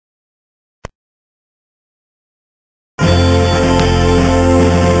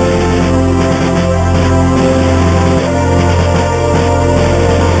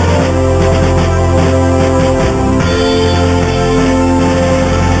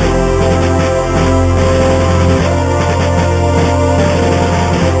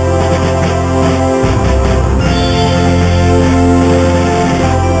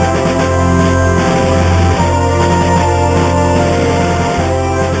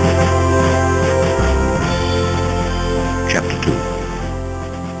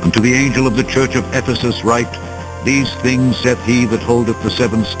to the angel of the church of Ephesus write, These things saith he that holdeth the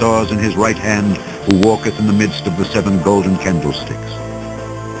 7 stars in his right hand, who walketh in the midst of the 7 golden candlesticks.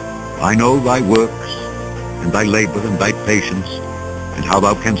 I know thy works, and thy labor, and thy patience, and how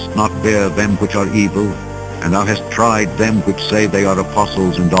thou canst not bear them which are evil, and thou hast tried them which say they are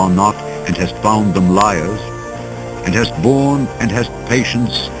apostles and are not, and hast found them liars, and hast borne, and hast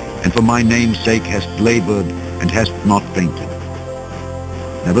patience, and for my name's sake hast labored, and hast not fainted.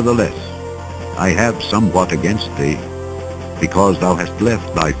 Nevertheless, I have somewhat against thee, because thou hast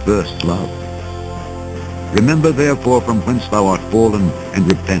left thy first love. Remember therefore from whence thou art fallen, and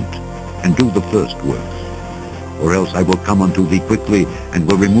repent, and do the first works. Or else I will come unto thee quickly, and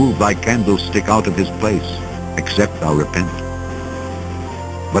will remove thy candlestick out of his place, except thou repent.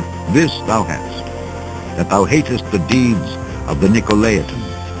 But this thou hast, that thou hatest the deeds of the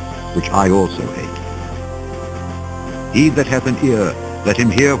Nicolaitans, which I also hate. He that hath an ear, let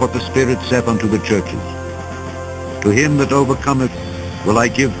him hear what the Spirit saith unto the churches. To him that overcometh will I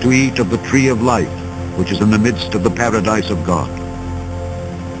give to eat of the tree of life, which is in the midst of the paradise of God.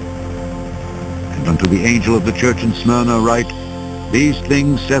 And unto the angel of the church in Smyrna write, These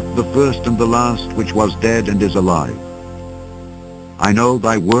things saith the first and the last, which was dead and is alive. I know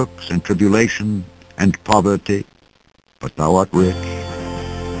thy works and tribulation and poverty, but thou art rich.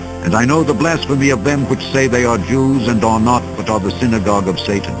 And I know the blasphemy of them which say they are Jews and are not, but are the synagogue of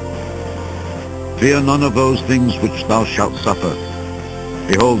Satan. Fear none of those things which thou shalt suffer.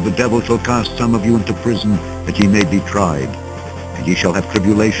 Behold, the devil shall cast some of you into prison, that ye may be tried, and ye shall have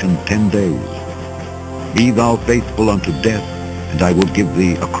tribulation 10 days. Be thou faithful unto death, and I will give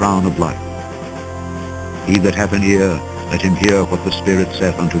thee a crown of life. He that hath an ear, let him hear what the Spirit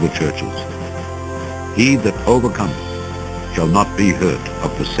saith unto the churches. He that overcometh shall not be hurt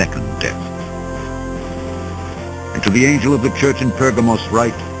of the second death. And to the angel of the church in Pergamos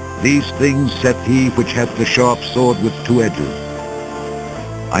write, These things saith he which hath the sharp sword with 2 edges.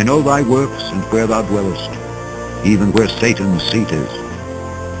 I know thy works, and where thou dwellest, even where Satan's seat is.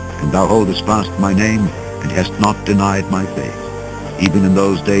 And thou holdest fast my name, and hast not denied my faith, even in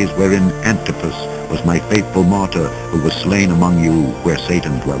those days wherein Antipas was my faithful martyr, who was slain among you where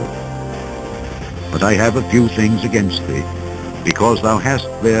Satan dwelleth. But I have a few things against thee, because thou hast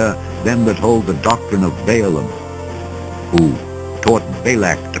there them that hold the doctrine of Balaam, who taught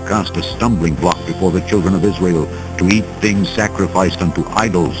Balak to cast a stumbling block before the children of Israel, to eat things sacrificed unto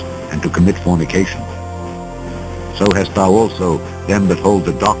idols, and to commit fornication. So hast thou also them that hold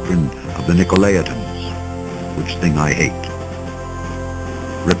the doctrine of the Nicolaitans, which thing I hate.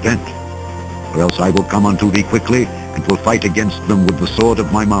 Repent, or else I will come unto thee quickly, and will fight against them with the sword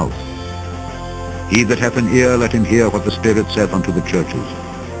of my mouth. He that hath an ear, let him hear what the Spirit saith unto the churches.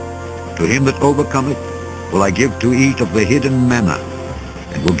 To him that overcometh will I give to eat of the hidden manna,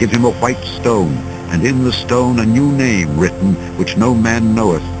 and will give him a white stone, and in the stone a new name written, which no man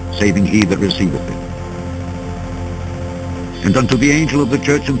knoweth, saving he that receiveth it. And unto the angel of the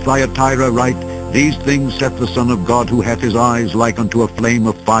church in Thyatira write, These things saith the Son of God, who hath his eyes like unto a flame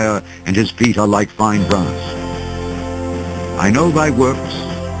of fire, and his feet are like fine brass. I know thy works,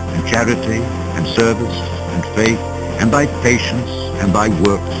 and charity, and service, and faith, and thy patience, and thy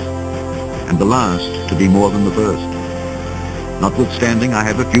works, and the last to be more than the first. Notwithstanding, I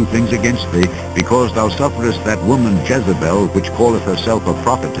have a few things against thee, because thou sufferest that woman Jezebel, which calleth herself a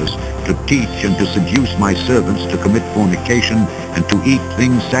prophetess, to teach and to seduce my servants to commit fornication, and to eat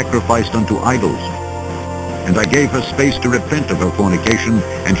things sacrificed unto idols. And I gave her space to repent of her fornication,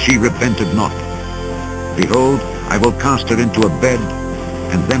 and she repented not. Behold, I will cast her into a bed,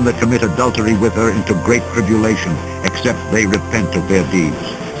 and them that commit adultery with her into great tribulation, except they repent of their deeds.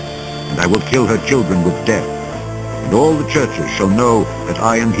 And I will kill her children with death. And all the churches shall know that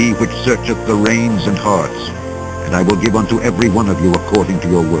I am he which searcheth the reins and hearts, and I will give unto every one of you according to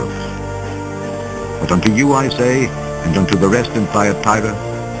your works. But unto you I say, and unto the rest in Thyatira,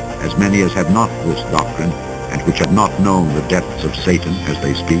 as many as have not this doctrine, and which have not known the depths of Satan as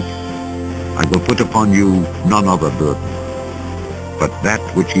they speak, I will put upon you none other burden, but that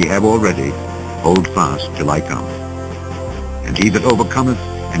which ye have already, hold fast till I come. And he that overcometh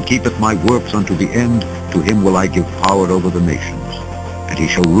and keepeth my works unto the end, to him will I give power over the nations, and he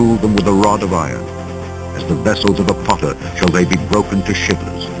shall rule them with a rod of iron. As the vessels of a potter shall they be broken to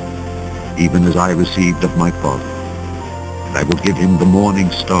shivers, even as I received of my Father. And I will give him the morning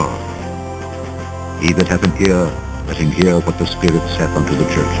star. He that hath an ear, let him hear what the Spirit saith unto the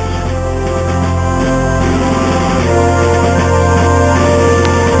churches.